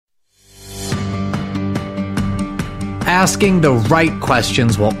asking the right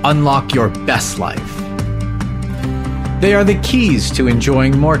questions will unlock your best life. They are the keys to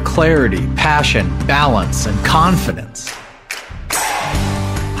enjoying more clarity, passion, balance, and confidence.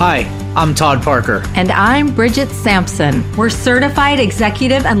 Hi, I'm Todd Parker. And I'm Bridget Sampson. We're certified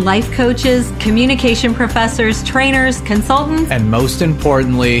executive and life coaches, communication professors, trainers, consultants, and most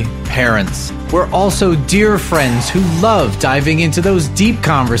importantly, parents. We're also dear friends who love diving into those deep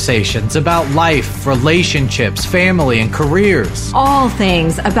conversations about life, relationships, family, and careers. All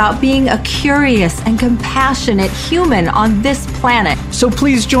things about being a curious and compassionate human on this planet. So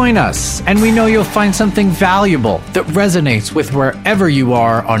please join us, and we know you'll find something valuable that resonates with wherever you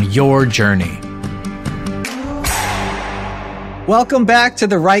are on your journey. Welcome back to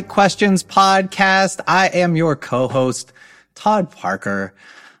the Right Questions podcast. I am your co-host, Todd Parker.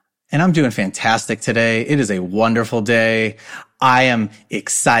 And I'm doing fantastic today. It is a wonderful day. I am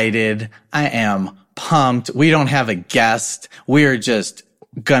excited. I am pumped. We don't have a guest. We're just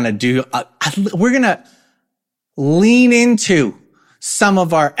gonna we're gonna lean into some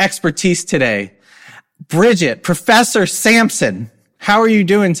of our expertise today. Bridget, Professor Sampson, how are you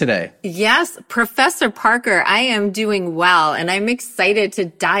doing today? Yes, Professor Parker, I am doing well, and I'm excited to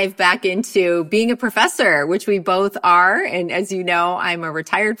dive back into being a professor, which we both are. And as you know, I'm a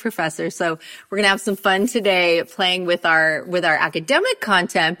retired professor, so we're going to have some fun today playing with our academic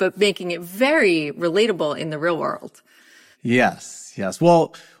content, but making it very relatable in the real world. Yes.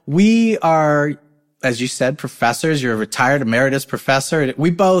 Well, we are, as you said, professors. You're a retired emeritus professor.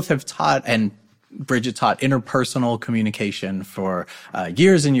 We both have taught, and Bridget taught interpersonal communication for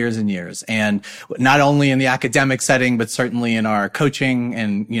years and years and years. And not only in the academic setting, but certainly in our coaching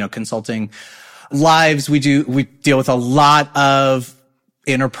and, consulting lives, we deal with a lot of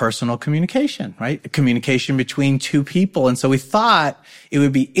interpersonal communication, right? Communication between two people. And so we thought it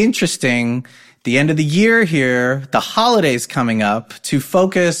would be interesting at the end of the year here, the holidays coming up, to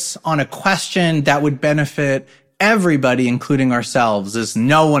focus on a question that would benefit everybody, including ourselves, as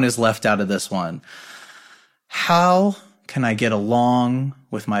no one is left out of this one. How can I get along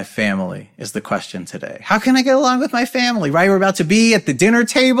with my family is the question today. How can I get along with my family, right? We're about to be at the dinner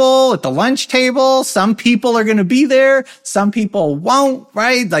table, at the lunch table. Some people are going to be there. Some people won't,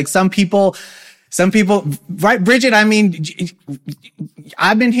 right? Like some people, right? Bridget, I mean,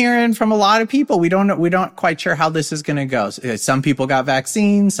 I've been hearing from a lot of people. We don't quite sure how this is going to go. Some people got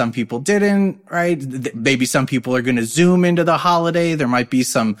vaccines. Some people didn't, right? Maybe some people are going to Zoom into the holiday. There might be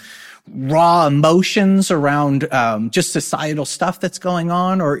some raw emotions around, just societal stuff that's going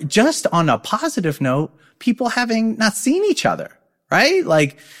on, or just on a positive note, people having not seen each other, right?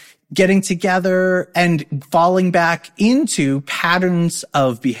 Like, getting together and falling back into patterns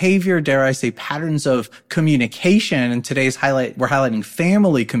of behavior, dare I say, patterns of communication. And today's we're highlighting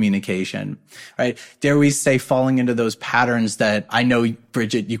family communication, right? Dare we say falling into those patterns that I know,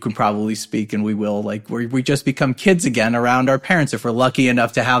 Bridget, you can probably speak, and we will, like, we just become kids again around our parents if we're lucky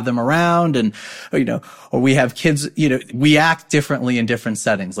enough to have them around, and, or we have kids, we act differently in different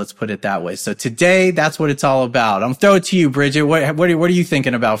settings. Let's put it that way. So today, that's what it's all about. I'm throwing it to you, Bridget. What are you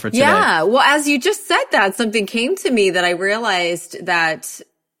thinking about for today? Yeah. Well, as you just said that, something came to me that I realized that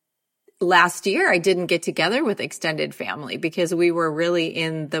last year I didn't get together with extended family because we were really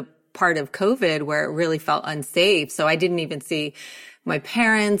in the part of COVID where it really felt unsafe. So I didn't even see my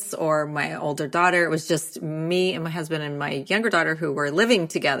parents or my older daughter. It was just me and my husband and my younger daughter who were living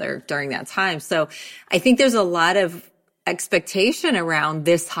together during that time. So I think there's a lot of expectation around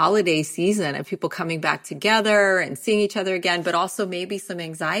this holiday season of people coming back together and seeing each other again, but also maybe some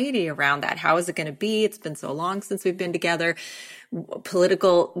anxiety around that. How is it going to be? It's been so long since we've been together.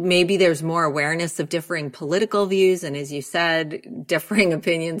 Maybe there's more awareness of differing political views. And as you said, differing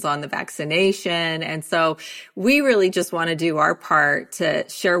opinions on the vaccination. And so we really just want to do our part to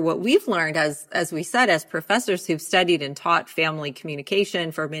share what we've learned as we said, as professors who've studied and taught family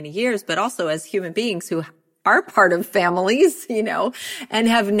communication for many years, but also as human beings who are part of families, and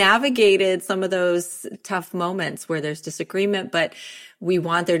have navigated some of those tough moments where there's disagreement, but we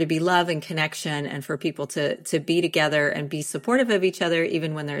want there to be love and connection and for people to be together and be supportive of each other,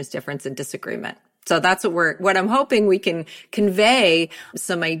 even when there's difference and disagreement. So that's what I'm hoping we can convey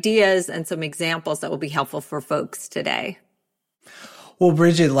some ideas and some examples that will be helpful for folks today. Well,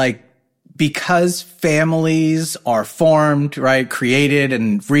 Bridget, because families are formed, right, created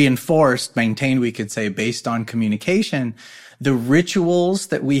and reinforced, maintained, we could say, based on communication, the rituals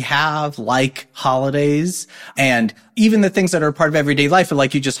that we have, like holidays, and even the things that are part of everyday life,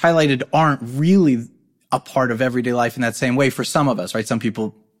 like you just highlighted, aren't really a part of everyday life in that same way for some of us, right? Some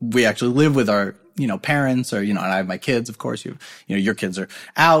people we actually live with our, parents, or, and I have my kids, of course, your kids are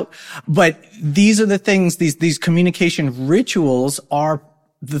out. But these are the things, these communication rituals are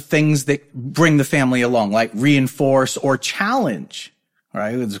the things that bring the family along, like reinforce or challenge,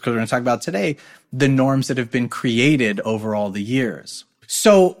 right? Because we're going to talk about today, the norms that have been created over all the years.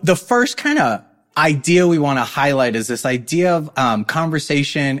 So the first kind of idea we want to highlight is this idea of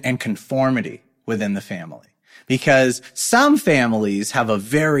conversation and conformity within the family. Because some families have a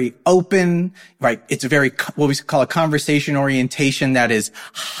very open, right? It's a very, what we call a conversation orientation that is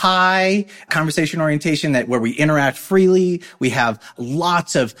high, conversation orientation where we interact freely. We have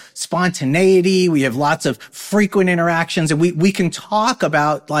lots of spontaneity. We have lots of frequent interactions, and we can talk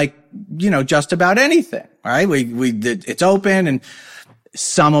about just about anything, right? It's open, and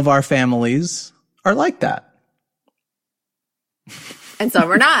some of our families are like that. And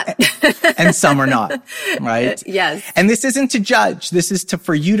some are not. And some are not, right? Yes. And this isn't to judge. This is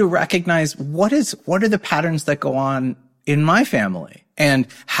for you to recognize what are the patterns that go on in my family, and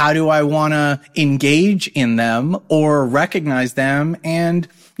how do I want to engage in them or recognize them and,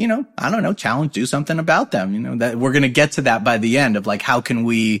 challenge, do something about them. That we're going to get to that by the end of how can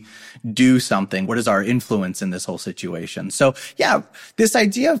we do something? What is our influence in this whole situation? So yeah, this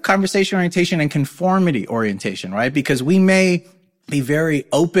idea of conversation orientation and conformity orientation, right? Because we may be very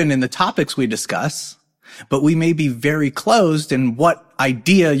open in the topics we discuss, but we may be very closed in what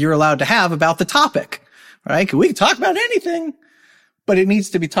idea you're allowed to have about the topic, right? 'Cause we can talk about anything, but it needs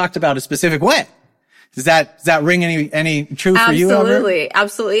to be talked about a specific way. Does that ring any true for you?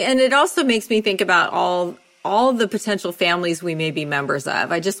 Absolutely. And it also makes me think about all the potential families we may be members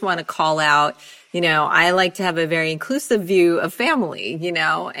of. I just want to call out, I like to have a very inclusive view of family,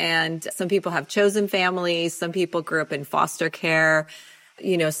 and some people have chosen families. Some people grew up in foster care.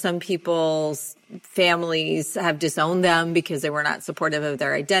 Some people's families have disowned them because they were not supportive of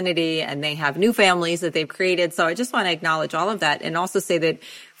their identity, and they have new families that they've created. So I just want to acknowledge all of that, and also say that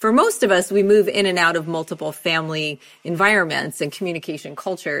for most of us, we move in and out of multiple family environments and communication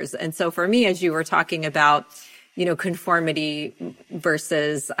cultures. And so for me, as you were talking about, conformity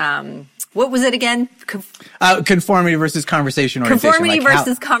versus, what was it again? Conformity versus conversation orientation. Conformity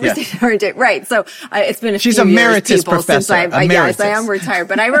versus conversation orientation. Right. So it's been She's a emeritus professor. Since yes, I am retired,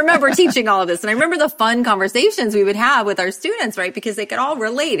 but I remember teaching all of this, and I remember the fun conversations we would have with our students, right? Because they could all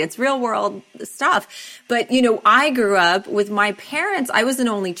relate. It's real world stuff. But, I grew up with my parents. I was an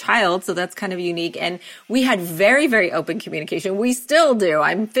only child, so that's kind of unique. And we had very, very open communication. We still do.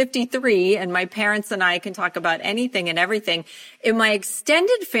 I'm 53, and my parents and I can talk about anything and everything. In my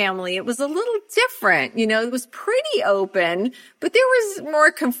extended family, it was a little different. It was pretty open, but there was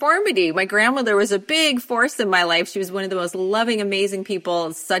more conformity. My grandmother was a big force in my life. She was one of the most loving, amazing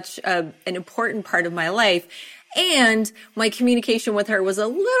people, such an important part of my life. And my communication with her was a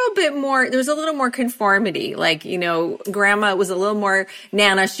little bit more, there was a little more conformity. Grandma was a little more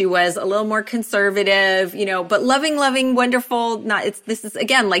Nana. She was a little more conservative, but loving, wonderful. This is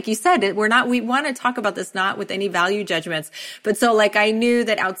again, like you said, we want to talk about this not with any value judgments. But so I knew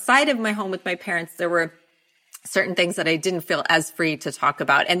that outside of my home with my parents, there were certain things that I didn't feel as free to talk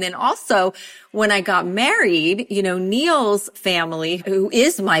about. And then also when I got married, Neil's family, who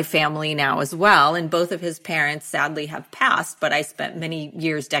is my family now as well, and both of his parents sadly have passed, but I spent many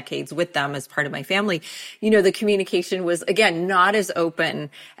years, decades with them as part of my family. The communication was, again, not as open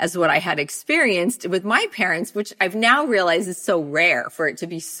as what I had experienced with my parents, which I've now realized is so rare for it to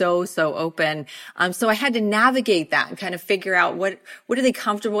be so open. So I had to navigate that and kind of figure out what are they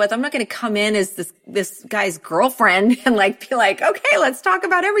comfortable with. I'm not going to come in as this guy's girlfriend and be like, okay, let's talk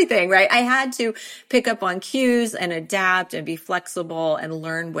about everything, right? I had to pick up on cues and adapt and be flexible and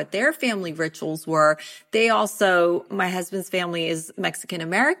learn what their family rituals were. My husband's family is Mexican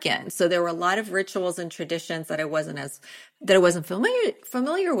American. So there were a lot of rituals and traditions that I wasn't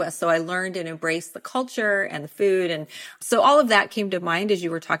familiar with. So I learned and embraced the culture and the food. And so all of that came to mind as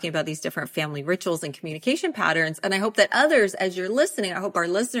you were talking about these different family rituals and communication patterns. And I hope that others, as you're listening, I hope our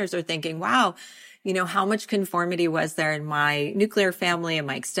listeners are thinking, wow, how much conformity was there in my nuclear family and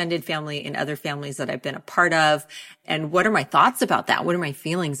my extended family and other families that I've been a part of? And what are my thoughts about that? What are my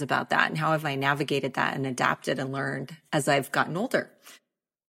feelings about that? And how have I navigated that and adapted and learned as I've gotten older?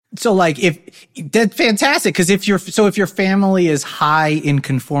 So that's fantastic. Cause if your family is high in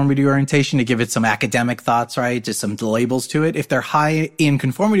conformity orientation, to give it some academic thoughts, right? Just some labels to it. If they're high in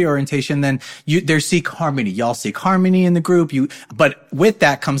conformity orientation, then they seek harmony. Y'all seek harmony in the group. But with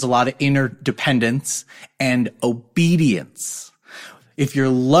that comes a lot of interdependence and obedience. If you're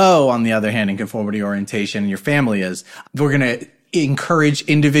low, on the other hand, in conformity orientation, and your family is, we're going to encourage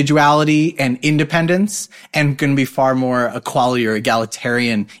individuality and independence, and going to be far more equality or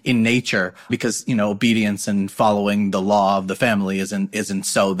egalitarian in nature because, obedience and following the law of the family isn't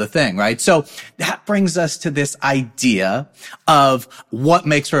so the thing, right? So that brings us to this idea of what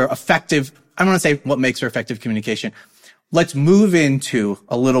makes for effective, I don't want to say what makes for effective communication. Let's move into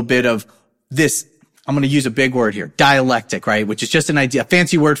a little bit of this. I'm going to use a big word here, dialectic, right? Which is just an idea, a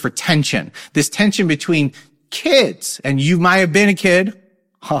fancy word for tension. This tension between kids, and you might have been a kid,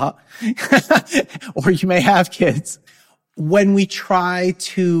 or you may have kids, when we try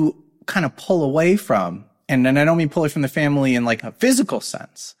to kind of pull away from, and I don't mean pull away from the family in like a physical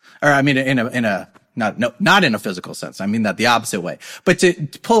sense, or I mean not in a physical sense. I mean that the opposite way, but to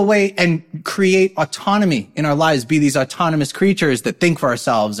pull away and create autonomy in our lives, be these autonomous creatures that think for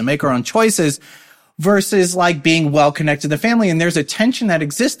ourselves and make our own choices, versus like being well connected to the family. And there's a tension that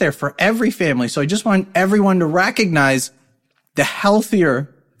exists there for every family. So I just want everyone to recognize the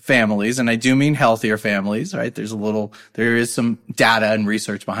healthier families, and I do mean healthier families, right? There is some data and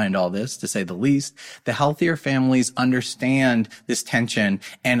research behind all this, to say the least. The healthier families understand this tension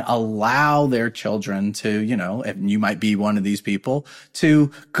and allow their children to, and you might be one of these people,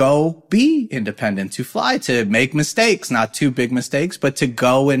 to go be independent, to fly, to make mistakes, not too big mistakes, but to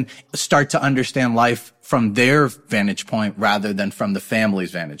go and start to understand life from their vantage point rather than from the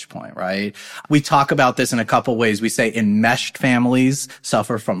family's vantage point, right? We talk about this in a couple ways. We say enmeshed families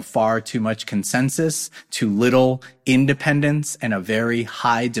suffer from far too much consensus, too little independence, and a very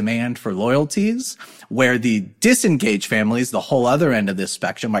high demand for loyalties, where the disengaged families, the whole other end of this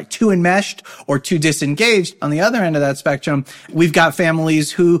spectrum, like too enmeshed or too disengaged. On the other end of that spectrum, we've got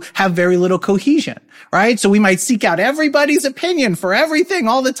families who have very little cohesion, right? So we might seek out everybody's opinion for everything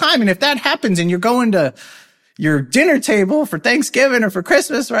all the time. And if that happens and you're going to your dinner table for Thanksgiving or for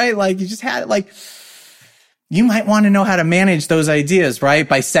Christmas, right? Like you just had you might want to know how to manage those ideas, right?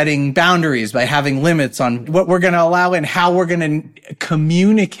 By setting boundaries, by having limits on what we're going to allow and how we're going to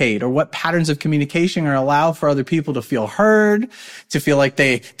communicate, or what patterns of communication are allowed for other people to feel heard, to feel like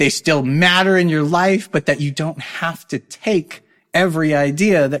they still matter in your life, but that you don't have to take every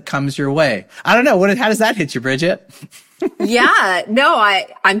idea that comes your way. I don't know. How does that hit you, Bridget? Yeah, no,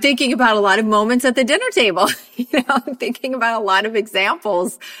 I'm thinking about a lot of moments at the dinner table. I'm thinking about a lot of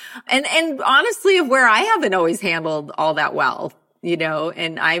examples and honestly of where I haven't always handled all that well,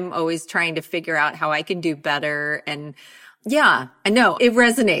 and I'm always trying to figure out how I can do better. And yeah, I know it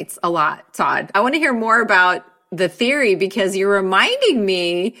resonates a lot, Todd. I want to hear more about the theory because you're reminding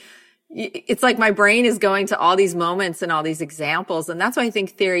me. It's like my brain is going to all these moments and all these examples. And that's why I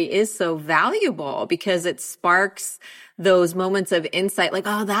think theory is so valuable, because it sparks those moments of insight, like,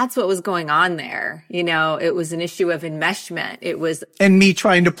 oh, that's what was going on there. It was an issue of enmeshment. It was. And me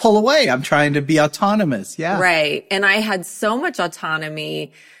trying to pull away. I'm trying to be autonomous. Yeah. Right. And I had so much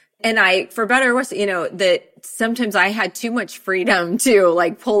autonomy, and for better or worse, that sometimes I had too much freedom to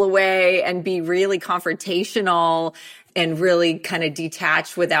like pull away and be really confrontational and really kind of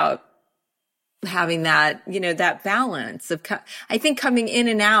detached without having that, that balance of, I think coming in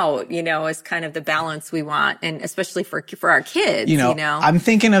and out, is kind of the balance we want. And especially for our kids, I'm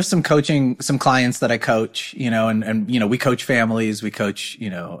thinking of some clients that I coach, and we coach families, we coach,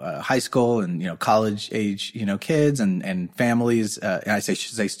 high school and, college age, kids and families. And I should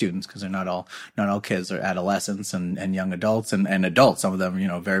say students, because they're not all kids. They're adolescents and young adults and adults. Some of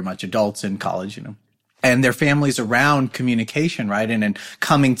them, very much adults in college, and their families around communication, right? And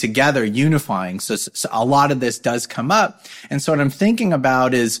coming together, unifying. So a lot of this does come up. And so what I'm thinking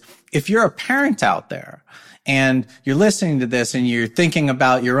about is, if you're a parent out there and you're listening to this and you're thinking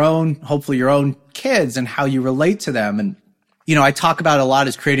about hopefully your own kids and how you relate to them. And, I talk about a lot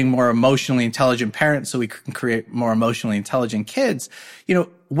is creating more emotionally intelligent parents so we can create more emotionally intelligent kids.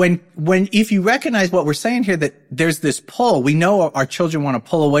 If you recognize what we're saying here, that there's this pull, we know our children want to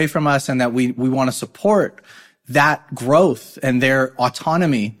pull away from us, and that we want to support that growth and their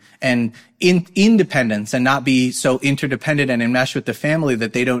autonomy and independence, and not be so interdependent and enmeshed with the family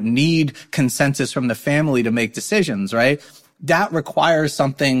that they don't need consensus from the family to make decisions, right? That requires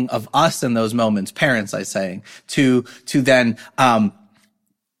something of us in those moments, parents, I say, to then,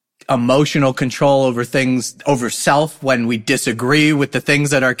 emotional control over things, over self when we disagree with the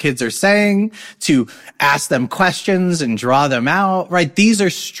things that our kids are saying, to ask them questions and draw them out, right? These are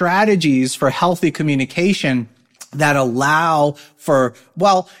strategies for healthy communication that allow for,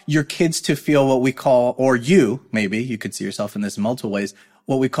 your kids to feel what we call, or you could see yourself in this in multiple ways,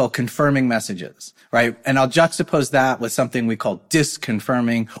 what we call confirming messages, right? And I'll juxtapose that with something we call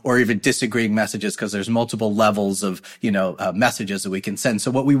disconfirming or even disagreeing messages, because there's multiple levels of, messages that we can send.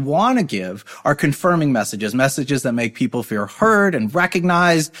 So what we want to give are confirming messages, messages that make people feel heard and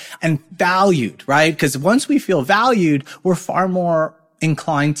recognized and valued, right? Because once we feel valued, we're far more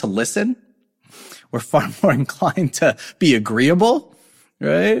inclined to listen. We're far more inclined to be agreeable,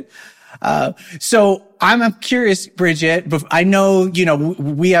 right? So I'm curious, Bridget, but I know,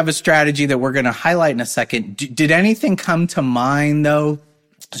 we have a strategy that we're going to highlight in a second. Did anything come to mind though?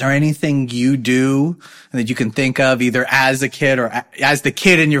 Is there anything you do that you can think of either as a kid or as the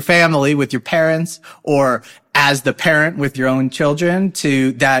kid in your family with your parents or as the parent with your own children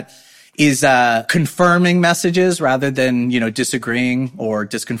that is confirming messages rather than, disagreeing or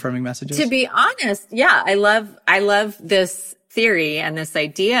disconfirming messages? To be honest, yeah, I love this theory and this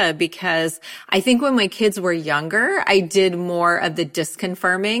idea, because I think when my kids were younger, I did more of the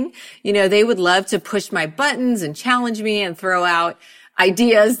disconfirming. They would love to push my buttons and challenge me and throw out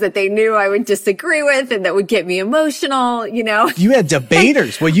ideas that they knew I would disagree with and that would get me emotional, You had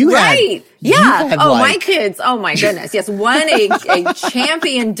debaters. Well, you right. Yeah. My kids. Oh my goodness. Yes. One, a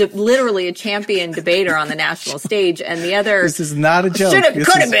champion, literally a champion debater on the national stage, and the other. This is not a joke. Could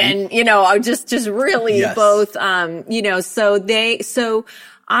have been, just really yes. Both, so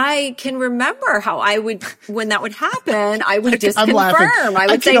I can remember how I would, when that would happen, I would disconfirm. I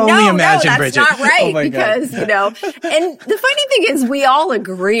would say, no, that's Bridget. Not right. Because, and the funny thing is we all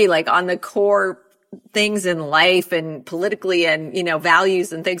agree on the core things in life and politically and,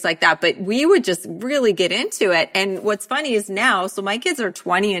 values and things like that. But we would just really get into it. And what's funny is now, so my kids are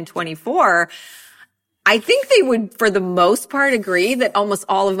 20 and 24. I think they would, for the most part, agree that almost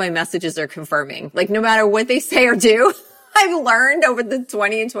all of my messages are confirming. No matter what they say or do. I've learned over the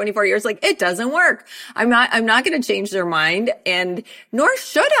 20 and 24 years, it doesn't work. I'm not going to change their mind, and nor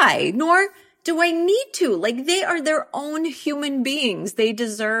should I, nor do I need to. They are their own human beings. They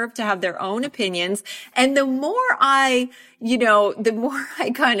deserve to have their own opinions. And the more I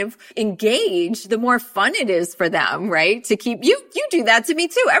kind of engage, the more fun it is for them, right? To keep, you do that to me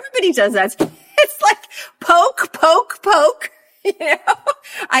too. Everybody does that. It's poke, poke, poke.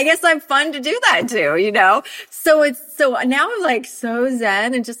 I guess I'm fun to do that too, So now I'm so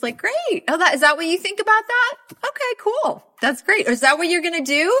zen and just great. Oh, is that what you think about that? Okay, cool. That's great. Or is that what you're going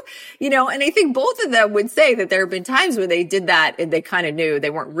to do? And I think both of them would say that there have been times where they did that and they kind of knew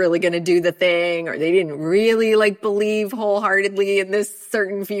they weren't really going to do the thing, or they didn't really believe wholeheartedly in this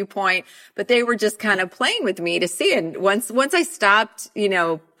certain viewpoint, but they were just kind of playing with me to see. And once I stopped,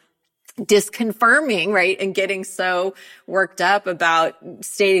 disconfirming, right, and getting so worked up about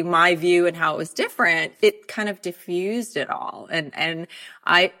stating my view and how it was different, it kind of diffused it all. And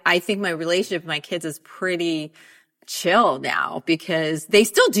I think my relationship with my kids is pretty chill now, because they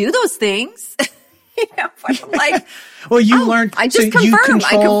still do those things. Well, you learned. I just confirm.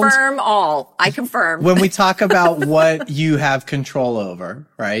 I confirm all. I confirm. When we talk about what you have control over,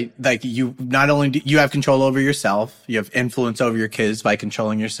 right? You not only do you have control over yourself, you have influence over your kids by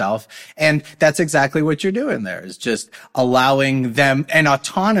controlling yourself. And that's exactly what you're doing there, is just allowing them an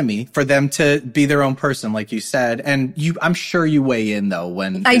autonomy for them to be their own person, like you said. And I'm sure you weigh in though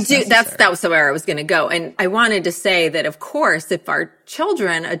when I do. Necessary. That was where I was going to go. And I wanted to say that, of course, if our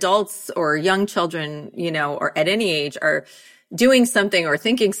children, adults or young children, or at any age are doing something or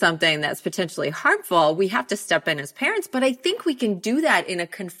thinking something that's potentially harmful, we have to step in as parents. But I think we can do that in a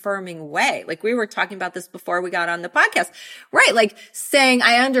confirming way. We were talking about this before we got on the podcast, right? Saying,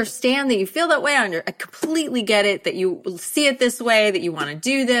 I understand that you feel that way. I completely get it, that you see it this way, that you want to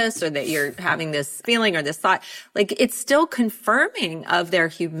do this, or that you're having this feeling or this thought. It's still confirming of their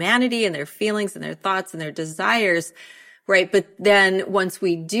humanity and their feelings and their thoughts and their desires. Right. But then once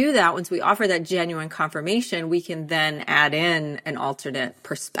we do that, once we offer that genuine confirmation, we can then add in an alternate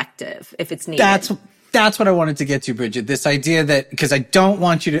perspective if it's needed. That's what I wanted to get to, Bridget. This idea that, because I don't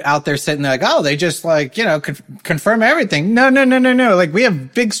want you to out there sitting there they just confirm everything. No. We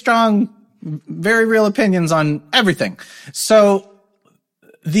have big, strong, very real opinions on everything. So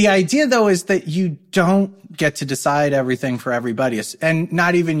the idea though is that you don't get to decide everything for everybody, and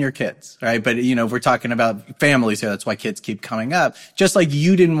not even your kids, right? But we're talking about families here. That's why kids keep coming up. Just like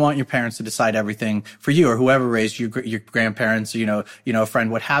you didn't want your parents to decide everything for you, or whoever raised you, your grandparents, a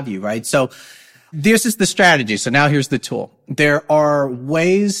friend, what have you, right? So this is the strategy. So now here's the tool. There are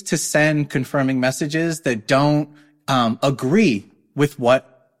ways to send confirming messages that don't agree with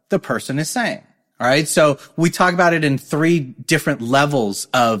what the person is saying. All right. So we talk about it in 3 different levels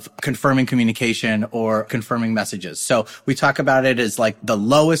of confirming communication or confirming messages. So we talk about it as like the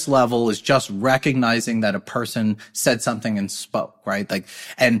lowest level is just recognizing that a person said something and spoke, right? Like,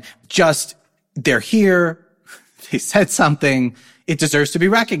 and just they're here. They said something. It deserves to be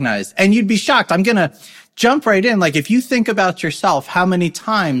recognized. And you'd be shocked. I'm going to jump right in. Like if you think about yourself, how many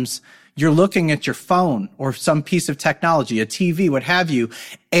times you're looking at your phone or some piece of technology, a TV, what have you,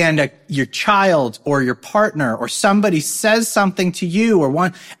 and your child or your partner or somebody says something to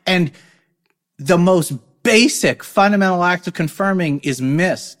you and the most basic fundamental act of confirming is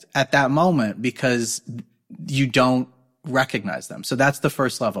missed at that moment because you don't recognize them. So that's the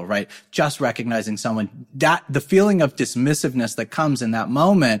first level, right? Just recognizing someone, that the feeling of dismissiveness that comes in that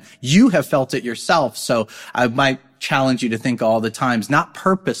moment, you have felt it yourself. So I might challenge you to think all the times, not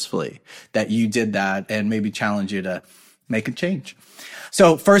purposefully, that you did that, and maybe challenge you to make a change.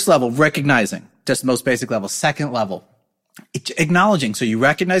 So first level, recognizing, just the most basic level. Second level, acknowledging. So you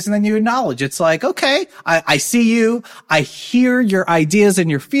recognize and then you acknowledge. It's like, okay, I see you. I hear your ideas and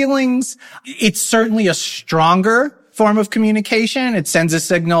your feelings. It's certainly a stronger form of communication. It sends a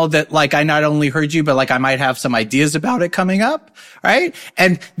signal that like I not only heard you, but like I might have some ideas about it coming up, right?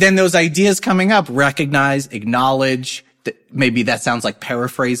 And then those ideas coming up, recognize, acknowledge. Maybe that sounds like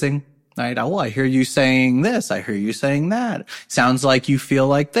paraphrasing, right? Oh, I hear you saying this. I hear you saying that. Sounds like you feel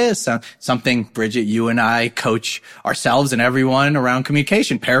like this. Something, Bridget, you and I coach ourselves and everyone around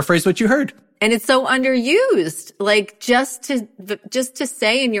communication. Paraphrase what you heard. And it's so underused. Like just to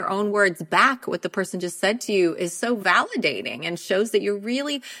say in your own words back what the person just said to you is so validating and shows that you're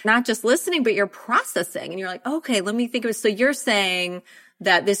really not just listening, but you're processing. And you're like, okay, let me think of it. So you're saying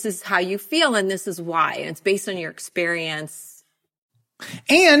that this is how you feel and this is why. And it's based on your experience.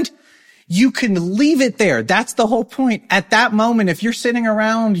 And you can leave it there. That's the whole point. At that moment, if you're sitting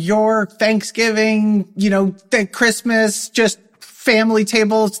around your Thanksgiving, Christmas, just family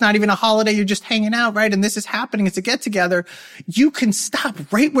table, it's not even a holiday, you're just hanging out, right? And this is happening, it's a get together. You can stop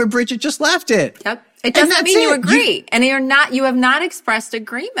right where Bridget just left it. Yep. It doesn't mean you agree. And you have not expressed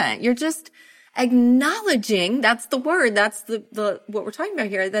agreement. You're just acknowledging, that's the word, that's the what we're talking about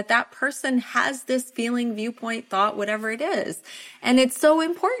here, that person has this feeling, viewpoint, thought, whatever it is. And it's so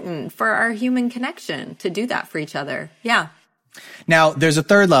important for our human connection to do that for each other. Yeah. Now, there's a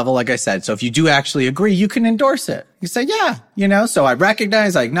third level, like I said. So if you do actually agree, you can endorse it. You say, yeah, so I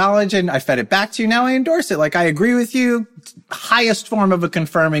recognize, I acknowledge, and I fed it back to you. Now I endorse it. Like I agree with you. Highest form of a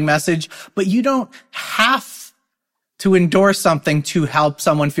confirming message, but you don't have to endorse something to help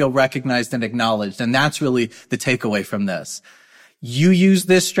someone feel recognized and acknowledged. And that's really the takeaway from this. You use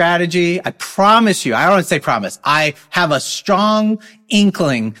this strategy. I promise you, I don't want to say promise. I have a strong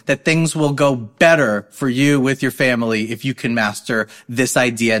inkling that things will go better for you with your family if you can master this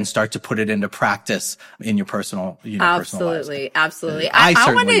idea and start to put it into practice in your personal, absolutely, personal lives. Absolutely. I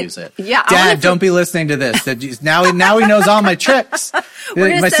certainly use it. Yeah. Dad, don't be listening to this. Now he knows all my tricks.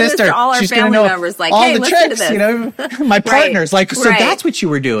 My sister, to all our she's going to know members, like, all hey, the tricks, my partners, like, so that's what you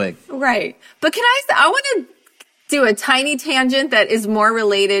were doing. Right. But I want to do a tiny tangent that is more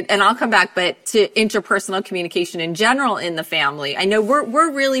related, and I'll come back, but to interpersonal communication in general in the family. I know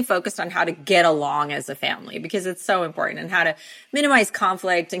we're really focused on how to get along as a family because it's so important, and how to minimize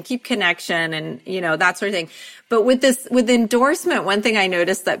conflict and keep connection and, that sort of thing. But with endorsement, one thing I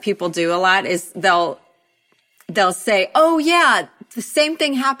noticed that people do a lot is they'll say, oh yeah, the same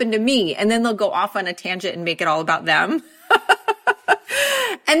thing happened to me. And then they'll go off on a tangent and make it all about them.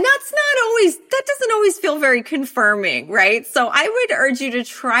 And that doesn't always feel very confirming, right? So I would urge you to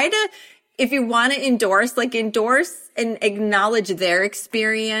try to, if you want to endorse and acknowledge their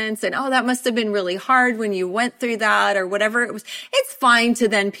experience and, oh, that must have been really hard when you went through that or whatever it was. It's fine to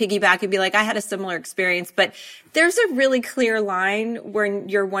then piggyback and be like, I had a similar experience, but there's a really clear line when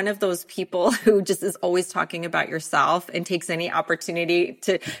you're one of those people who just is always talking about yourself and takes any opportunity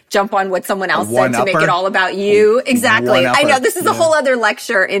to jump on what someone else said to make it all about you. Exactly. I know this is a whole other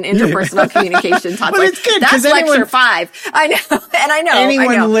lecture in interpersonal communication. Todd. Well, it's good. That's lecture 5. I know. And I know.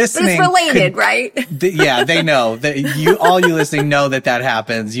 Anyone listening. But it's related, right? They know that all you listening know that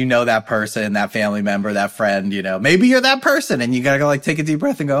happens. You know that person, that family member, that friend, maybe you're that person and you got to go take a deep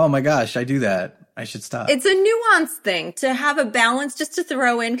breath and go, oh my gosh, I do that. I should stop. It's a nuanced thing to have a balance, just to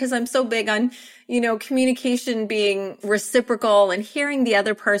throw in, because I'm so big on, communication being reciprocal and hearing the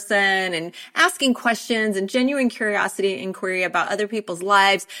other person and asking questions and genuine curiosity and inquiry about other people's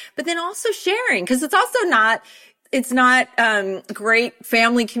lives, but then also sharing, because it's also not great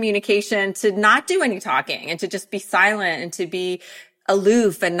family communication to not do any talking and to just be silent and to be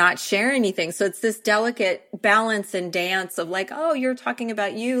aloof and not share anything. So it's this delicate balance and dance of like, oh, you're talking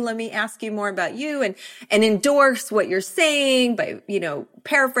about you. Let me ask you more about you, and endorse what you're saying by,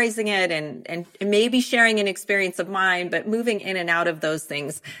 paraphrasing it and maybe sharing an experience of mine, but moving in and out of those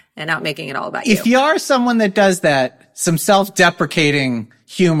things and not making it all about you. If you are someone that does that, some self-deprecating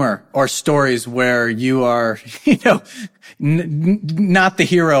humor or stories where you are, not the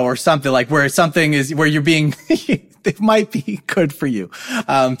hero or something, like where something is, where you're being, it might be good for you,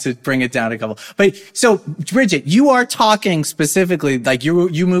 to bring it down a couple. But so, Bridget, you are talking specifically, like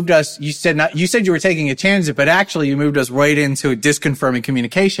you moved us, you said you were taking a tangent, but actually you moved us right into disconfirming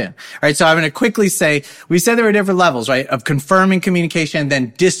communication, right? So I'm going to quickly say, we said there were different levels, right? Of confirming communication,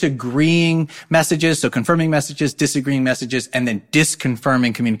 then disagreeing messages. So confirming messages, disagreeing messages, and then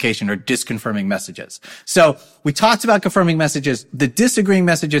disconfirming communication or disconfirming messages. So we talked about confirming messages. The disagreeing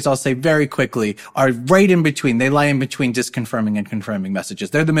messages, I'll say very quickly, are right in between. They lie in between disconfirming and confirming messages.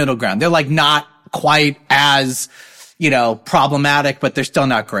 They're the middle ground. They're like not quite as, problematic, but they're still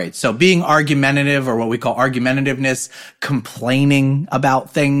not great. So being argumentative, or what we call argumentativeness, complaining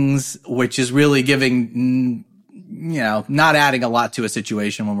about things, which is really giving, not adding a lot to a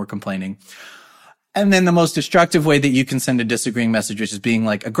situation when we're complaining. And then the most destructive way that you can send a disagreeing message is being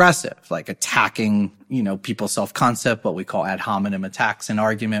like aggressive, like attacking, people's self-concept, what we call ad hominem attacks in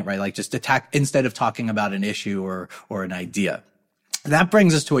argument, right? Like just attack instead of talking about an issue or an idea. That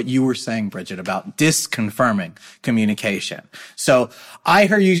brings us to what you were saying, Bridget, about disconfirming communication. So I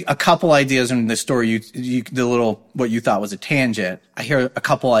heard you a couple ideas in the story, what you thought was a tangent. I hear a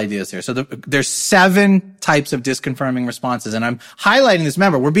couple ideas here. So there's 7 types of disconfirming responses, and I'm highlighting this.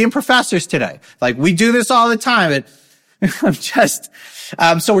 Remember, we're being professors today. Like we do this all the time. I'm just,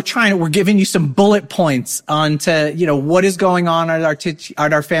 so we're giving you some bullet points onto, what is going on at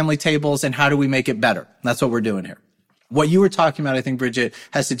our family tables and how do we make it better? That's what we're doing here. What you were talking about, I think, Bridget,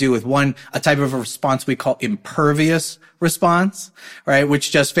 has to do with a type of a response we call impervious response, right? Which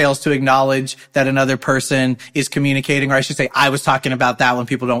just fails to acknowledge that another person is communicating, or I should say, I was talking about that when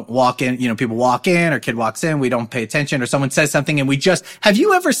people don't walk in, people walk in or kid walks in, we don't pay attention, or someone says something and have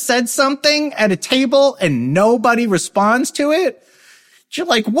you ever said something at a table and nobody responds to it? You're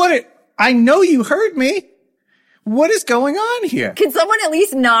like, what? I know you heard me. What is going on here? Can someone at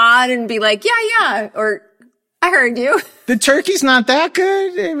least nod and be like, yeah, or I heard you. The turkey's not that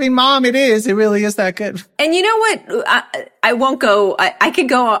good. I mean, Mom, it is. It really is that good. And you know what? I won't go, I could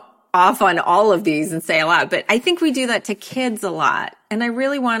go off on all of these and say a lot, but I think we do that to kids a lot. And I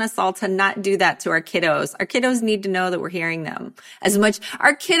really want us all to not do that to our kiddos. Our kiddos need to know that we're hearing them as much.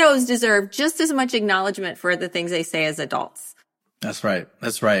 Our kiddos deserve just as much acknowledgement for the things they say as adults. That's right.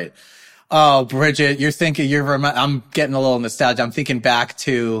 That's right. Oh, Bridget, I'm getting a little nostalgia. I'm thinking back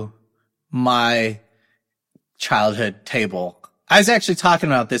to my childhood table. I was actually talking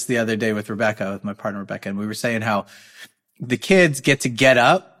about this the other day with my partner Rebecca, and we were saying how the kids get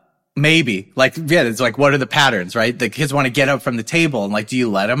up, maybe. Like, yeah, it's like, what are the patterns, right? The kids want to get up from the table, and like, do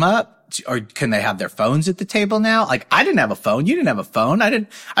you let them up? Or can they have their phones at the table now? Like, I didn't have a phone. You didn't have a phone. I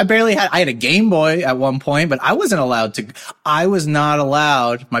had a Game Boy at one point, but I was not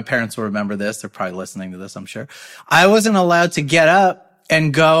allowed, my parents will remember this. They're probably listening to this, I'm sure. I wasn't allowed to get up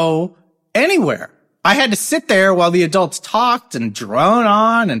and go anywhere. I had to sit there while the adults talked and drone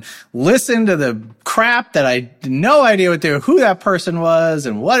on and listen to the crap that I had no idea who that person was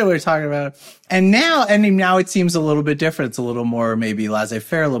and what we were talking about. And now it seems a little bit different. It's a little more maybe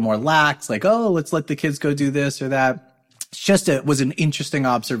laissez-faire, a little more lax, like, oh, let's let the kids go do this or that. It was an interesting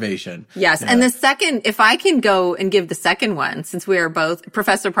observation. Yes. And the second, if I can go and give the second one, since we are both,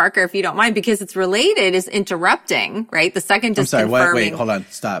 Professor Parker, if you don't mind, because it's related, is interrupting, right? The second is confirming. I'm sorry, wait, hold on.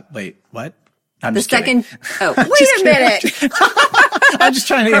 Stop. Wait, what? I'm the second. Oh, wait a minute. I'm just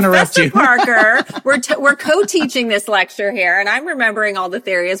trying to interrupt you. Professor Parker, we're co-teaching this lecture here, and I'm remembering all the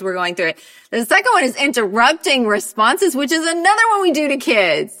theory as we're going through it. The second one is interrupting responses, which is another one we do to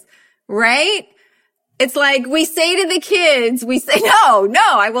kids, right? It's like we say to the kids, no,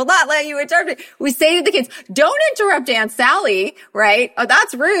 I will not let you interrupt it. We say to the kids, don't interrupt Aunt Sally, right? Oh,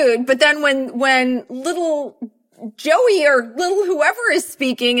 that's rude. But then when little Joey or little whoever is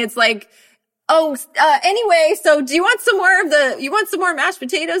speaking, it's like, anyway, so do you want some more mashed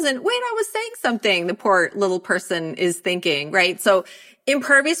potatoes? And wait, I was saying something, the poor little person is thinking, right? So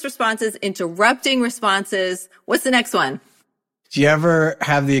impervious responses, interrupting responses. What's the next one? Do you ever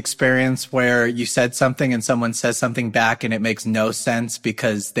have the experience where you said something and someone says something back and it makes no sense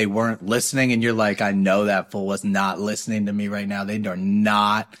because they weren't listening and you're like, I know that fool was not listening to me right now. They are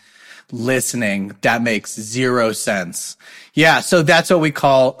not listening. That makes zero sense. Yeah. So that's what we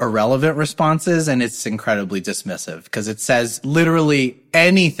call irrelevant responses. And it's incredibly dismissive because it says literally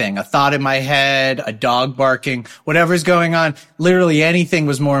anything, a thought in my head, a dog barking, whatever's going on, literally anything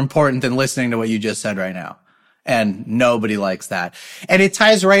was more important than listening to what you just said right now. And nobody likes that. And it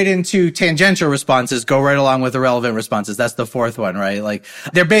ties right into tangential responses, go right along with irrelevant responses. That's the fourth one, right? Like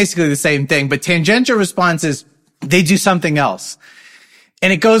they're basically the same thing, but tangential responses, they do something else.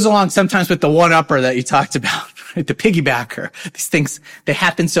 And it goes along sometimes with the one-upper that you talked about, right? The piggybacker. These things, they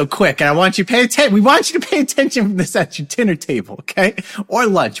happen so quick. And I want you to pay attention. We want you to pay attention from this at your dinner table, okay? Or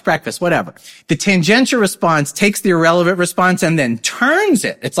lunch, breakfast, whatever. The tangential response takes the irrelevant response and then turns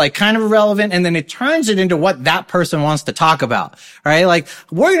it. It's like kind of irrelevant, and then it turns it into what that person wants to talk about, right? Like,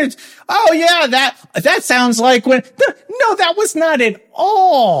 we're gonna, oh yeah, that sounds like when, no, that was not at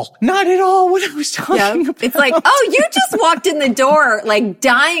all what I was talking about. It's like, oh, you just walked in the door, like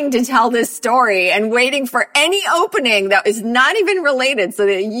dying to tell this story and waiting for any opening that is not even related so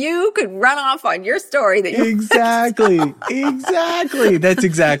that you could run off on your story that you Exactly. That's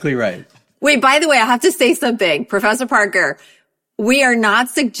exactly right. Wait, by the way, I have to say something. Professor Parker, we are not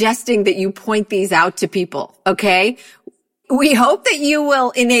suggesting that you point these out to people, okay? We hope that you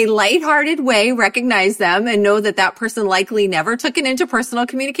will, in a lighthearted way, recognize them and know that that person likely never took an interpersonal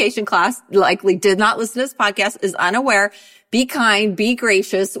communication class, likely did not listen to this podcast, is unaware. Be kind, be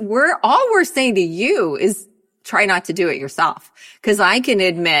gracious. All we're saying to you is try not to do it yourself. Cause I can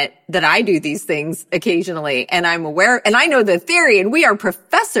admit that I do these things occasionally and I'm aware and I know the theory and we are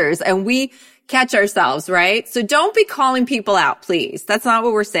professors and we catch ourselves, right? So don't be calling people out, please. That's not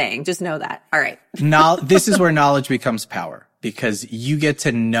what we're saying. Just know that. All right. Now, this is where knowledge becomes power because you get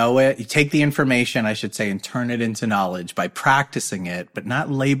to know it. You take the information, I should say, and turn it into knowledge by practicing it, but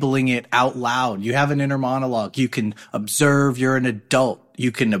not labeling it out loud. You have an inner monologue. You can observe. You're an adult.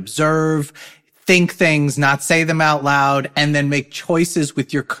 You can observe, think things, not say them out loud, and then make choices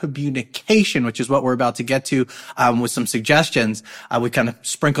with your communication, which is what we're about to get to with some suggestions. We kind of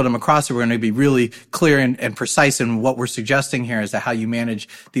sprinkled them across, so we're going to be really clear and precise in what we're suggesting here as to how you manage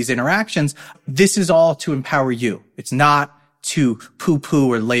these interactions. This is all to empower you. It's not to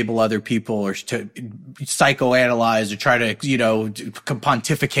poo-poo or label other people or to psychoanalyze or try to,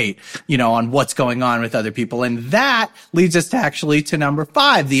 pontificate, on what's going on with other people. And that leads us to number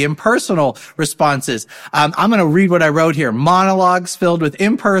 5, the impersonal responses. I'm going to read what I wrote here. Monologues filled with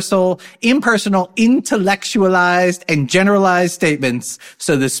impersonal, intellectualized, and generalized statements.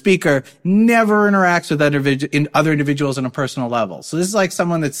 So the speaker never interacts with other individuals on a personal level. So this is like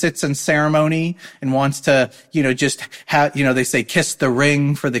someone that sits in ceremony and wants to, just have, they say kiss the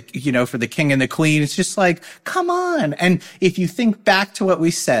ring for the king and the queen. It's just like, come on. And if you think back to what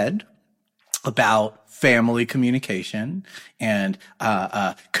we said about family communication and,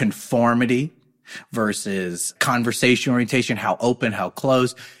 conformity versus conversation orientation, how open, how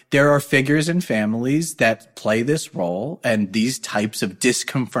closed. There are figures in families that play this role, and these types of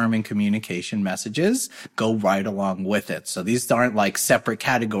disconfirming communication messages go right along with it. So these aren't like separate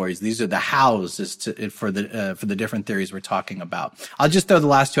categories. These are the hows for the different theories we're talking about. I'll just throw the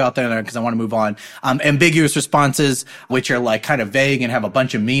last 2 out there because I want to move on. Ambiguous responses, which are like kind of vague and have a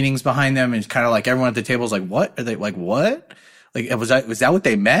bunch of meanings behind them, and it's kind of like everyone at the table is like, "What are they like? What?" Like, was that what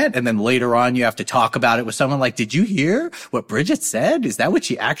they meant? And then later on, you have to talk about it with someone like, did you hear what Bridget said? Is that what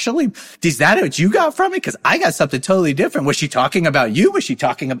you got from it? Cause I got something totally different. Was she talking about you? Was she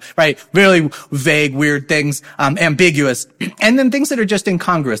talking about, right? Really vague, weird things, ambiguous. And then things that are just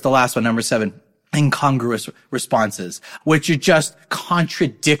incongruous. The last one, number 7. Incongruous responses, which are just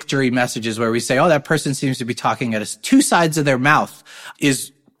contradictory messages where we say, oh, that person seems to be talking at us. 2 sides of their mouth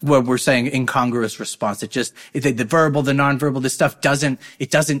is what we're saying incongruous response. The verbal, the nonverbal, this stuff doesn't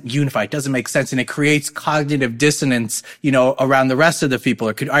unify. It doesn't make sense. And it creates cognitive dissonance, around the rest of the people.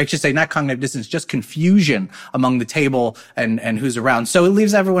 Or I should say not cognitive dissonance, just confusion among the table and who's around. So it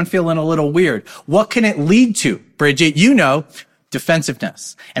leaves everyone feeling a little weird. What can it lead to, Bridget?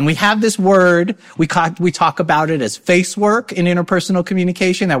 Defensiveness. And we have this word, we talk about it as face work in interpersonal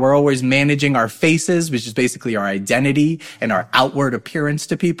communication, that we're always managing our faces, which is basically our identity and our outward appearance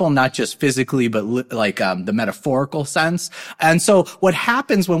to people, not just physically, but the metaphorical sense. And so what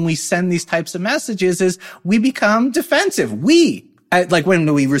happens when we send these types of messages is we become defensive. Like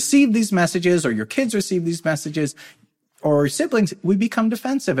when we receive these messages or your kids receive these messages, or siblings, we become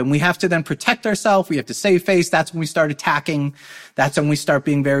defensive and we have to then protect ourselves. We have to save face. That's when we start attacking. That's when we start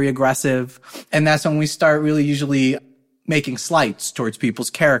being very aggressive. And that's when we start really usually making slights towards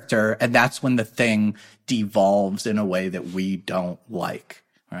people's character. And that's when the thing devolves in a way that we don't like.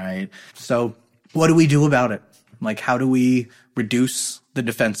 Right? So what do we do about it? Like, how do we reduce the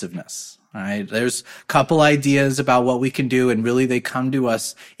defensiveness? All right. There's a couple ideas about what we can do. And really they come to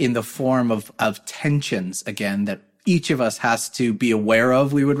us in the form of tensions, again, that each of us has to be aware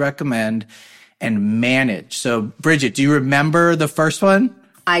of, we would recommend, and manage. So Bridget, do you remember the first one?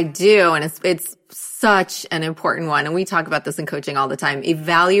 I do. And it's such an important one. And we talk about this in coaching all the time.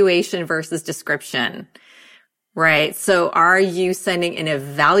 Evaluation versus description. Right. So are you sending an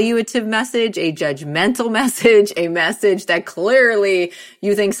evaluative message, a judgmental message, a message that clearly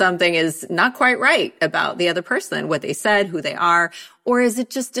you think something is not quite right about the other person, what they said, who they are? Or is it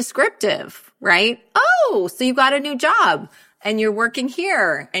just descriptive, right? Oh, so you got a new job and you're working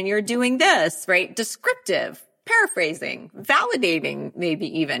here and you're doing this, right? Descriptive, paraphrasing, validating, maybe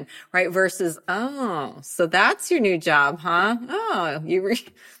even, right? Versus, oh, so that's your new job, huh? Oh,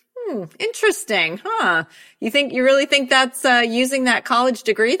 interesting, huh? You really think that's using that college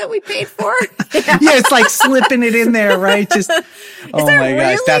degree that we paid for? Yeah, it's like slipping it in there, right? Just oh my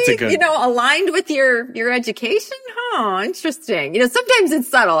gosh, that's a good. Aligned with your education? Huh, interesting. Sometimes it's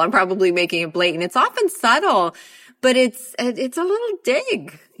subtle. I'm probably making it blatant. It's often subtle, but it's a little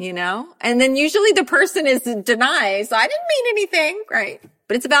dig, And then usually the person denies, I didn't mean anything, right?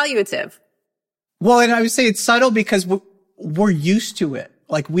 But it's evaluative. Well, and I would say it's subtle because we're used to it.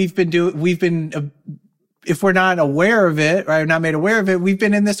 Like if we're not aware of it, right, not made aware of it, we've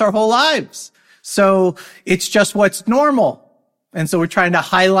been in this our whole lives. So it's just what's normal. And so we're trying to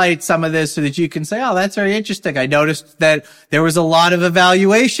highlight some of this so that you can say, oh, that's very interesting. I noticed that there was a lot of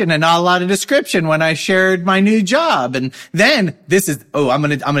evaluation and not a lot of description when I shared my new job. And then I'm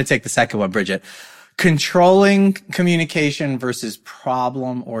going to take the second one, Bridget. Controlling communication versus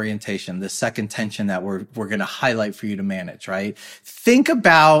problem orientation, the second tension that we're going to highlight for you to manage, right? Think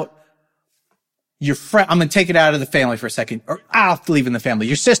about your friend. I'm going to take it out of the family for a second, or I'll leave in the family.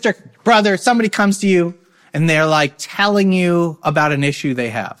 Your sister, brother, somebody comes to you and they're like telling you about an issue they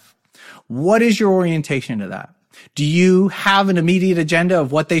have. What is your orientation to that? Do you have an immediate agenda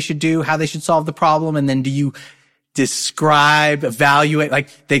of what they should do, how they should solve the problem? And then do you describe, evaluate,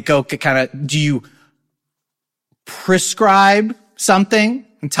 like they go do you prescribe something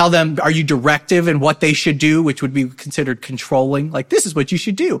and tell them, are you directive in what they should do, which would be considered controlling? Like, this is what you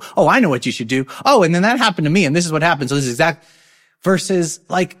should do. Oh, I know what you should do. Oh, and then that happened to me and this is what happened. So this is exact versus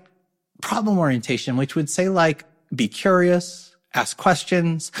like problem orientation, which would say like, be curious, ask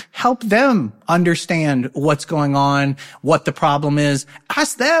questions, help them understand what's going on, what the problem is.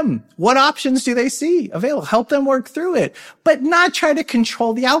 Ask them, what options do they see available? Help them work through it, but not try to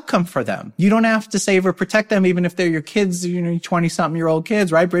control the outcome for them. You don't have to save or protect them, even if they're your kids, 20-something-year-old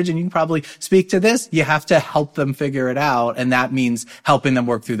kids, right, Bridget? You can probably speak to this. You have to help them figure it out, and that means helping them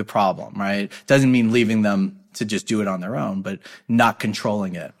work through the problem, right? Doesn't mean leaving them to just do it on their own, but not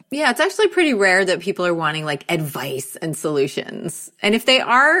controlling it. Yeah, it's actually pretty rare that people are wanting like advice and solutions. And if they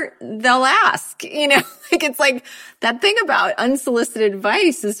are, they'll ask, it's like that thing about unsolicited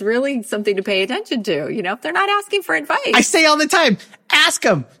advice is really something to pay attention to. If they're not asking for advice. I say all the time, ask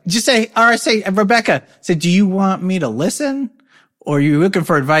them. Just say, Rebecca, do you want me to listen? Or are you looking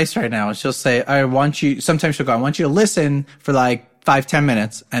for advice right now? And she'll say, sometimes she'll go, I want you to listen for like 5-10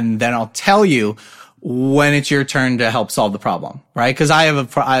 minutes. And then I'll tell you when it's your turn to help solve the problem, right? Because I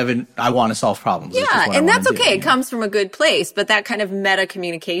want to solve problems. Yeah, and that's okay. It comes from a good place, but that kind of meta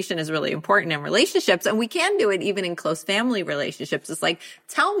communication is really important in relationships, and we can do it even in close family relationships. It's like,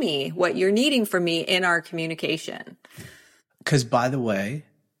 tell me what you're needing from me in our communication. Because, by the way,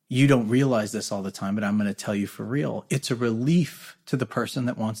 you don't realize this all the time, but I'm going to tell you for real. It's a relief to the person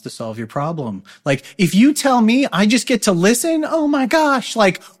that wants to solve your problem. Like, if you tell me I just get to listen, oh my gosh,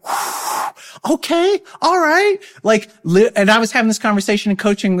 like, okay, all right. Like, and I was having this conversation and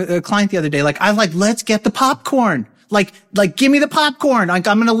coaching a client the other day. Like, let's get the popcorn. Like, give me the popcorn. Like,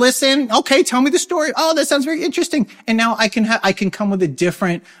 I'm going to listen. Okay. Tell me the story. Oh, that sounds very interesting. And now I can come with a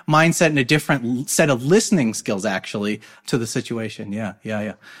different mindset and a different set of listening skills actually to the situation.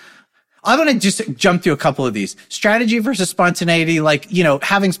 Yeah. I'm going to just jump through a couple of these. Strategy versus spontaneity, like,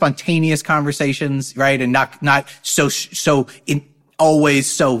 having spontaneous conversations, right? And not always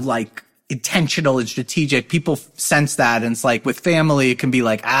so like intentional and strategic. People sense that. And it's like with family, it can be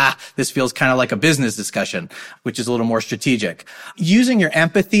like, this feels kind of like a business discussion, which is a little more strategic. Using your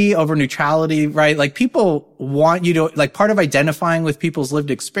empathy over neutrality, right? Like people want you to, like, part of identifying with people's lived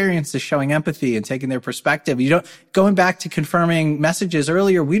experience is showing empathy and taking their perspective. Going back to confirming messages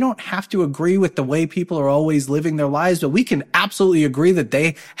earlier, we don't have to agree with the way people are always living their lives, but we can absolutely agree that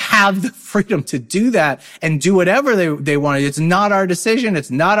they have the freedom to do that and do whatever they want. It's not our decision.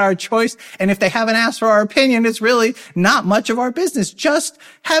 It's not our choice. And if they haven't asked for our opinion, it's really not much of our business. Just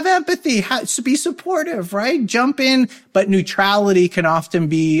have empathy, be supportive, right? Jump in. But neutrality can often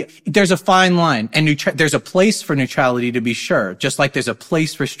be, there's a fine line, and there's a place for neutrality, to be sure. Just like there's a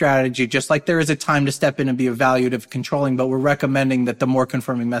place for strategy, just like there is a time to step in and be evaluative, controlling, but we're recommending that the more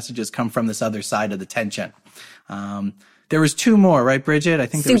confirming messages come from this other side of the tension. There was two more, right, Bridget? I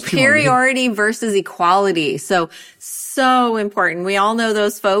think there was superiority versus equality. So important. We all know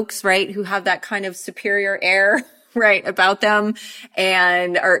those folks, right, who have that kind of superior air, right, about them,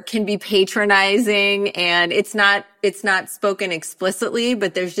 and can be patronizing, and it's not spoken explicitly,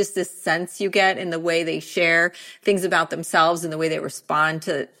 but there's just this sense you get in the way they share things about themselves and the way they respond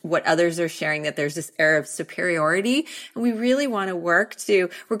to what others are sharing, that there's this air of superiority. And we really want to work to,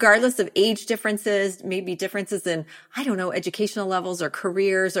 regardless of age differences, maybe differences in, educational levels or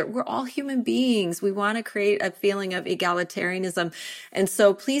careers, or we're all human beings. We want to create a feeling of egalitarianism. And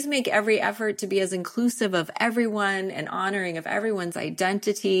so please make every effort to be as inclusive of everyone and honoring of everyone's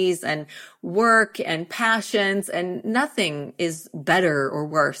identities and work and passions, and nothing is better or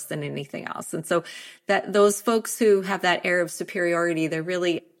worse than anything else. And so that those folks who have that air of superiority, they're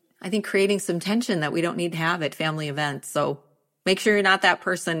really, I think, creating some tension that we don't need to have at family events. So make sure you're not that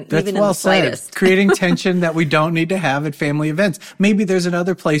person, That's even in the slightest. Creating tension that we don't need to have at family events. Maybe there's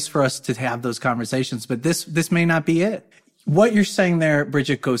another place for us to have those conversations, but this may not be it. What you're saying there,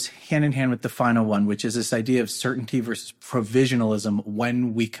 Bridget, goes hand in hand with the final one, which is this idea of certainty versus provisionalism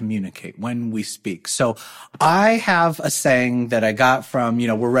when we communicate, when we speak. So I have a saying that I got from,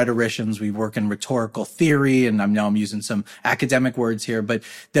 we're rhetoricians, we work in rhetorical theory, and I'm using some academic words here, but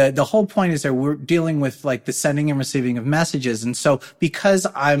the whole point is that we're dealing with like the sending and receiving of messages. And so because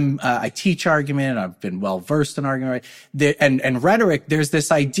I teach argument, I've been well versed in argument, right? And rhetoric, there's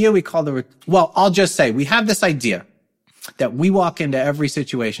this idea we call I'll just say we have this idea that we walk into every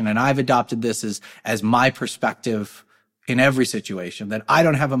situation, and I've adopted this as my perspective in every situation, that I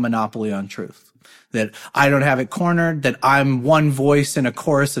don't have a monopoly on truth, that I don't have it cornered, that I'm one voice in a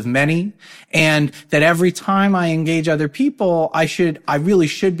chorus of many, and that every time I engage other people, I really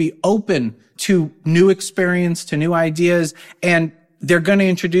should be open to new experience, to new ideas, and they're going to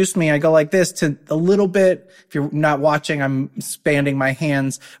introduce me. I go like this to a little bit. If you're not watching, I'm expanding my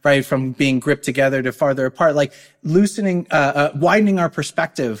hands, right, from being gripped together to farther apart, like loosening, widening our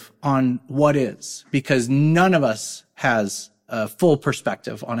perspective on what is, because none of us has a full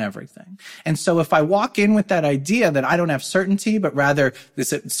perspective on everything. And so if I walk in with that idea that I don't have certainty, but rather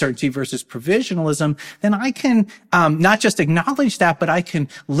this certainty versus provisionalism, then I can not just acknowledge that, but I can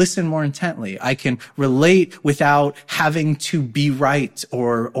listen more intently. I can relate without having to be right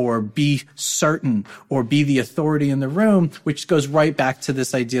or be certain or be the authority in the room, which goes right back to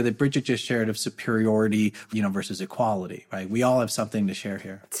this idea that Bridget just shared of superiority, versus equality, right? We all have something to share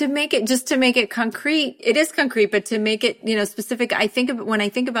here. To make it concrete, it is concrete, but to make it, specific, when I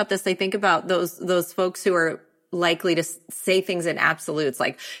think about this, I think about those folks who are likely to say things in absolutes,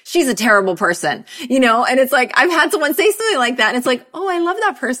 like, she's a terrible person, and it's like, I've had someone say something like that, and it's like, oh, I love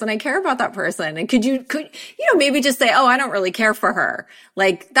that person. I care about that person. And could maybe just say, oh, I don't really care for her.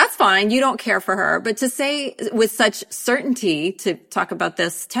 Like, that's fine. You don't care for her. But to say with such certainty, to talk about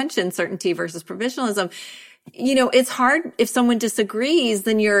this tension, certainty versus provisionalism, it's hard if someone disagrees,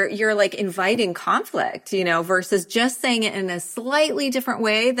 then you're like inviting conflict, versus just saying it in a slightly different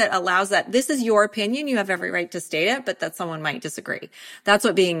way that allows that this is your opinion. You have every right to state it, but that someone might disagree. That's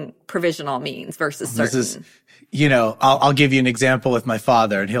what being provisional means versus certain. This is, I'll give you an example with my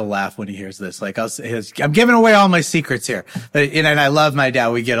father, and he'll laugh when he hears this. Like, I'm giving away all my secrets here, but, and I love my dad.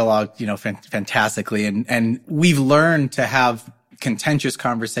 We get along, fantastically. And we've learned to have contentious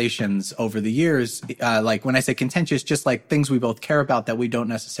conversations over the years. Like when I say contentious, just like things we both care about that we don't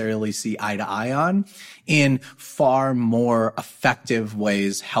necessarily see eye to eye on, in far more effective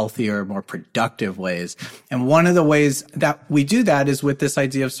ways, healthier, more productive ways. And one of the ways that we do that is with this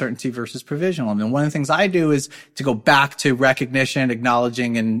idea of certainty versus provisional. And one of the things I do is to go back to recognition,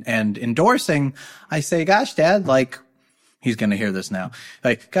 acknowledging, and endorsing. I say, gosh, Dad, like, he's going to hear this now.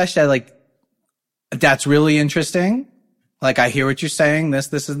 Like, gosh, Dad, like, that's really interesting. Like, I hear what you're saying,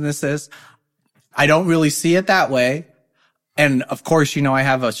 this, and this. I don't really see it that way. And of course, I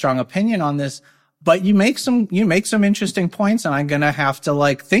have a strong opinion on this, But you make some interesting points, and I'm going to have to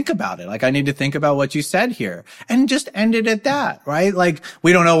like think about it. Like I need to think about what you said here and just end it at that, right? Like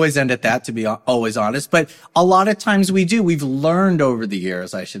we don't always end at that, to be always honest, but a lot of times we do. We've learned over the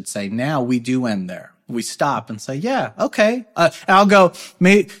years, I should say. Now we do end there. We stop and say, yeah, okay. And I'll go,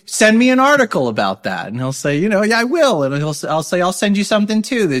 send me an article about that. And he'll say, yeah, I will. And I'll say, I'll send you something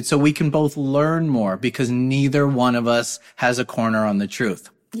too, so we can both learn more, because neither one of us has a corner on the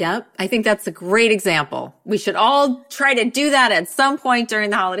truth. Yep. I think that's a great example. We should all try to do that at some point during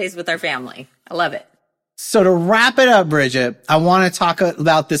the holidays with our family. I love it. So to wrap it up, Bridget, I want to talk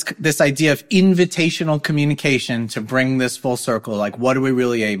about this idea of invitational communication to bring this full circle. Like, what are we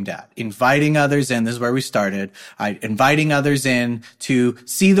really aimed at? Inviting others in. This is where we started. Inviting others in to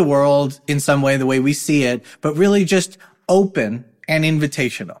see the world in some way, the way we see it, but really just open and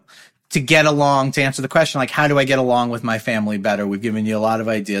invitational. To get along, to answer the question, like, how do I get along with my family better? We've given you a lot of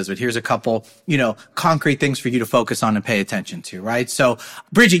ideas, but here's a couple, concrete things for you to focus on and pay attention to, right? So,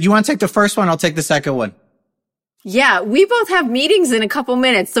 Bridget, you want to take the first one? I'll take the second one. Yeah, we both have meetings in a couple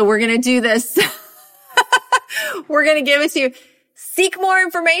minutes, so we're going to do this. We're going to give it to you. Seek more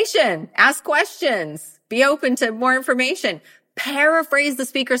information. Ask questions. Be open to more information. Paraphrase the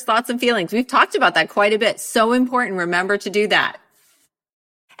speaker's thoughts and feelings. We've talked about that quite a bit. So important. Remember to do that.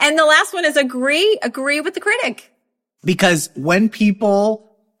 And the last one is agree with the critic. Because when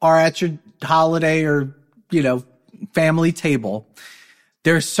people are at your holiday or, family table,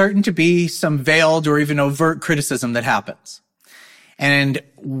 there's certain to be some veiled or even overt criticism that happens. And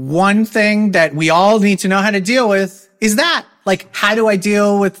one thing that we all need to know how to deal with is that. Like, how do I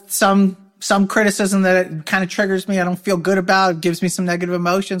deal with some criticism that kind of triggers me, I don't feel good about, gives me some negative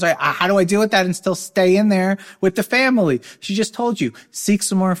emotions? How do I deal with that and still stay in there with the family? She just told you, seek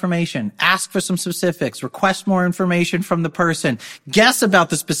some more information, ask for some specifics, request more information from the person, guess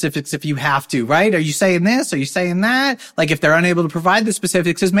about the specifics if you have to, right? Are you saying this? Are you saying that? Like, if they're unable to provide the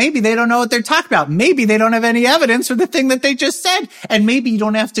specifics, is maybe they don't know what they're talking about. Maybe they don't have any evidence for the thing that they just said. And maybe you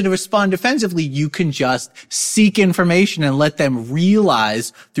don't have to respond defensively. You can just seek information and let them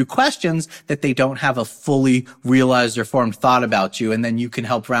realize through questions that they don't have a fully realized or formed thought about you, and then you can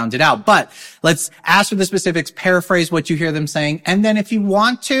help round it out. But let's ask for the specifics, paraphrase what you hear them saying, and then if you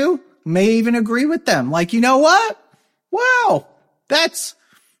want to, may even agree with them. Like, you know what? Wow, I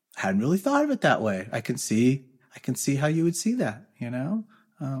hadn't really thought of it that way. I can see how you would see that,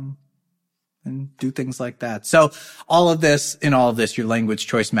 and do things like that. So in all of this, your language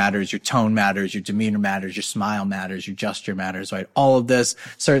choice matters, your tone matters, your demeanor matters, your smile matters, your gesture matters, right? All of this,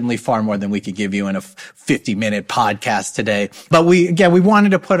 certainly far more than we could give you in a 50-minute podcast today. But we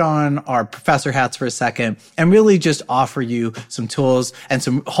wanted to put on our professor hats for a second and really just offer you some tools and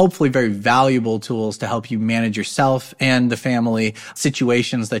some hopefully very valuable tools to help you manage yourself and the family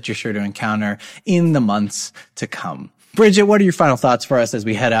situations that you're sure to encounter in the months to come. Bridget, what are your final thoughts for us as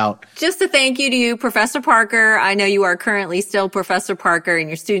we head out? Just a thank you to you, Professor Parker. I know you are currently still Professor Parker, and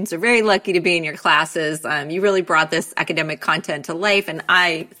your students are very lucky to be in your classes. You really brought this academic content to life, and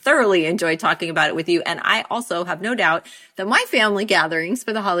I thoroughly enjoyed talking about it with you. And I also have no doubt that my family gatherings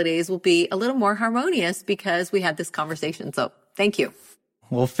for the holidays will be a little more harmonious because we had this conversation. So thank you.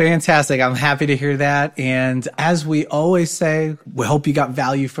 Well, fantastic. I'm happy to hear that. And as we always say, we hope you got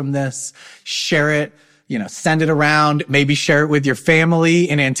value from this. Share it. Send it around, maybe share it with your family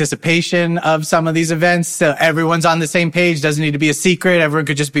in anticipation of some of these events. So everyone's on the same page. Doesn't need to be a secret. Everyone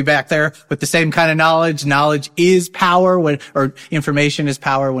could just be back there with the same kind of knowledge. Knowledge is power or information is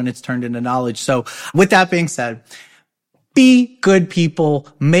power when it's turned into knowledge. So with that being said, be good people,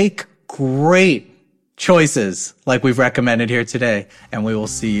 make great choices like we've recommended here today. And we will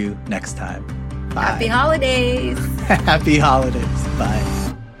see you next time. Bye. Happy holidays. Happy holidays. Bye.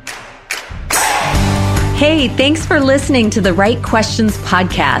 Hey, thanks for listening to the Right Questions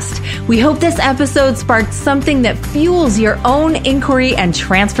podcast. We hope this episode sparked something that fuels your own inquiry and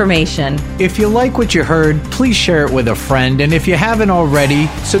transformation. If you like what you heard, please share it with a friend. And if you haven't already,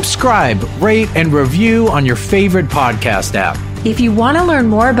 subscribe, rate, and review on your favorite podcast app. If you want to learn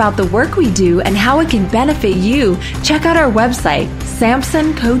more about the work we do and how it can benefit you, check out our website,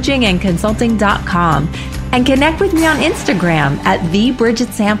 SampsonCoachingandConsulting.com. And connect with me on Instagram at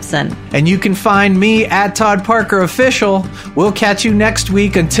 @TheBridgetSampson. And you can find me at Todd Parker Official. We'll catch you next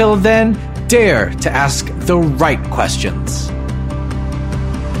week. Until then, dare to ask the right questions.